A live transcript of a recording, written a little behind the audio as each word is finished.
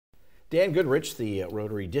Dan Goodrich, the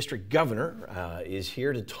Rotary District Governor, is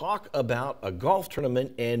here to talk about a golf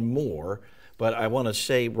tournament and more. But I want to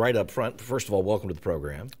say right up front, first of all, welcome to the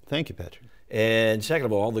program. Thank you, Patrick. And second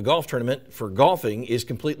of all, the golf tournament for golfing is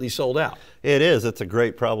completely sold out. It is. It's a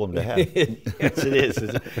great problem to have. Yes, it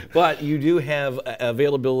is. But you do have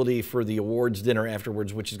availability for the awards dinner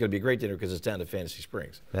afterwards, which is going to be a great dinner because it's down at Fantasy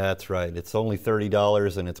Springs. That's right. It's only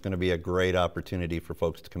 $30, and it's going to be a great opportunity for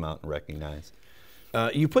folks to come out and recognize.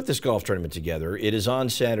 You put this golf tournament together. It is on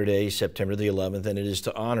Saturday, September the 11th, and it is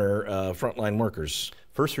to honor frontline workers.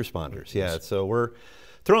 First responders, yeah. So we're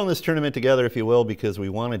throwing this tournament together, if you will, because we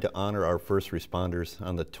wanted to honor our first responders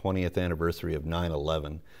on the 20th anniversary of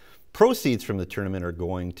 9/11. Proceeds from the tournament are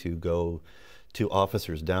going to go to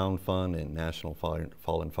Officers Down Fund and National Fallen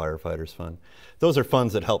Firefighters Fund. Those are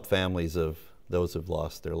funds that help families of those who've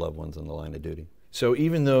lost their loved ones in the line of duty. So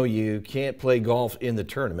even though you can't play golf in the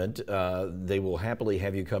tournament, they will happily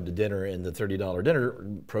have you come to dinner, and the $30 dinner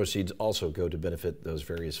proceeds also go to benefit those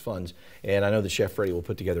various funds. And I know that Chef Freddie will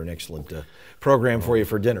put together an excellent program for you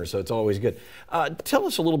for dinner, so it's always good. Tell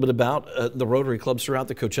us a little bit about the Rotary clubs throughout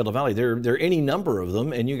the Coachella Valley. There are any number of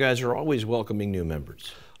them, and you guys are always welcoming new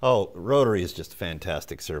members. Oh, Rotary is just a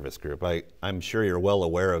fantastic service group. I'm sure you're well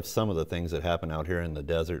aware of some of the things that happen out here in the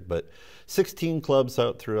desert, but 16 clubs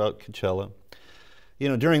out throughout Coachella. You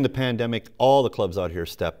know, during the pandemic, all the clubs out here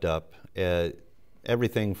stepped up.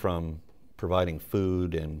 Everything from providing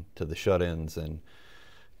food and to the shut-ins and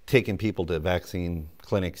taking people to vaccine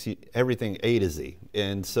clinics, everything A to Z.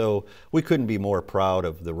 And so we couldn't be more proud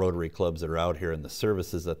of the Rotary clubs that are out here and the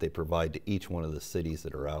services that they provide to each one of the cities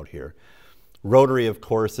that are out here. Rotary, of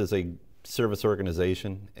course, is a service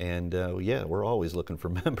organization, and yeah, we're always looking for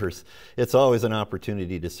members. It's always an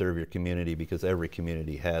opportunity to serve your community because every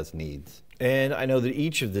community has needs. And I know that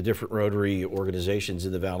each of the different Rotary organizations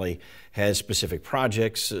in the Valley has specific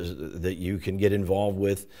projects that you can get involved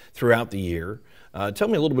with throughout the year. Tell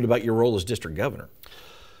me a little bit about your role as District Governor.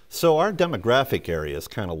 So our demographic area is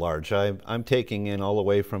kind of large. I'm taking in all the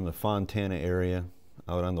way from the Fontana area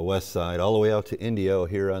out on the west side, all the way out to Indio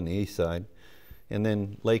here on the east side, and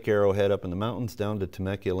then Lake Arrowhead up in the mountains down to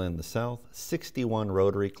Temecula in the south. 61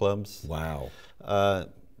 Rotary clubs. Wow. A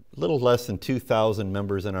little less than 2,000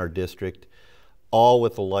 members in our district, all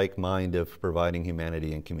with the like mind of providing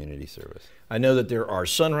humanity and community service. I know that there are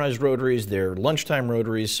sunrise Rotaries, there are lunchtime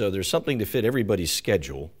Rotaries, so there's something to fit everybody's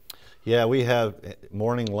schedule. Yeah, we have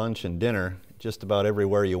morning, lunch, and dinner just about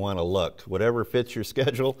everywhere you want to look. Whatever fits your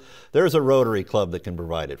schedule, there's a Rotary club that can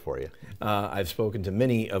provide it for you. I've spoken to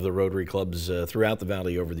many of the Rotary clubs throughout the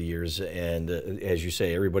Valley over the years, and as you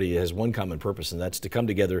say, everybody has one common purpose, and that's to come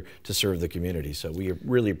together to serve the community. So we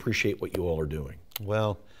really appreciate what you all are doing.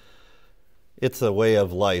 Well, it's a way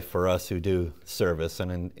of life for us who do service,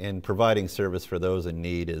 and in providing service for those in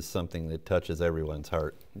need is something that touches everyone's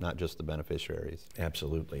heart, not just the beneficiaries.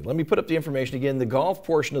 Absolutely. Let me put up the information again. The golf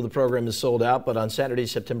portion of the program is sold out, but on Saturday,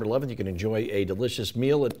 September 11th, you can enjoy a delicious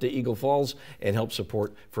meal at Eagle Falls and help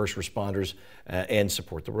support first responders and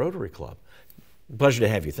support the Rotary Club. Pleasure to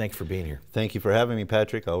have you. Thanks for being here. Thank you for having me,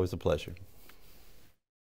 Patrick. Always a pleasure.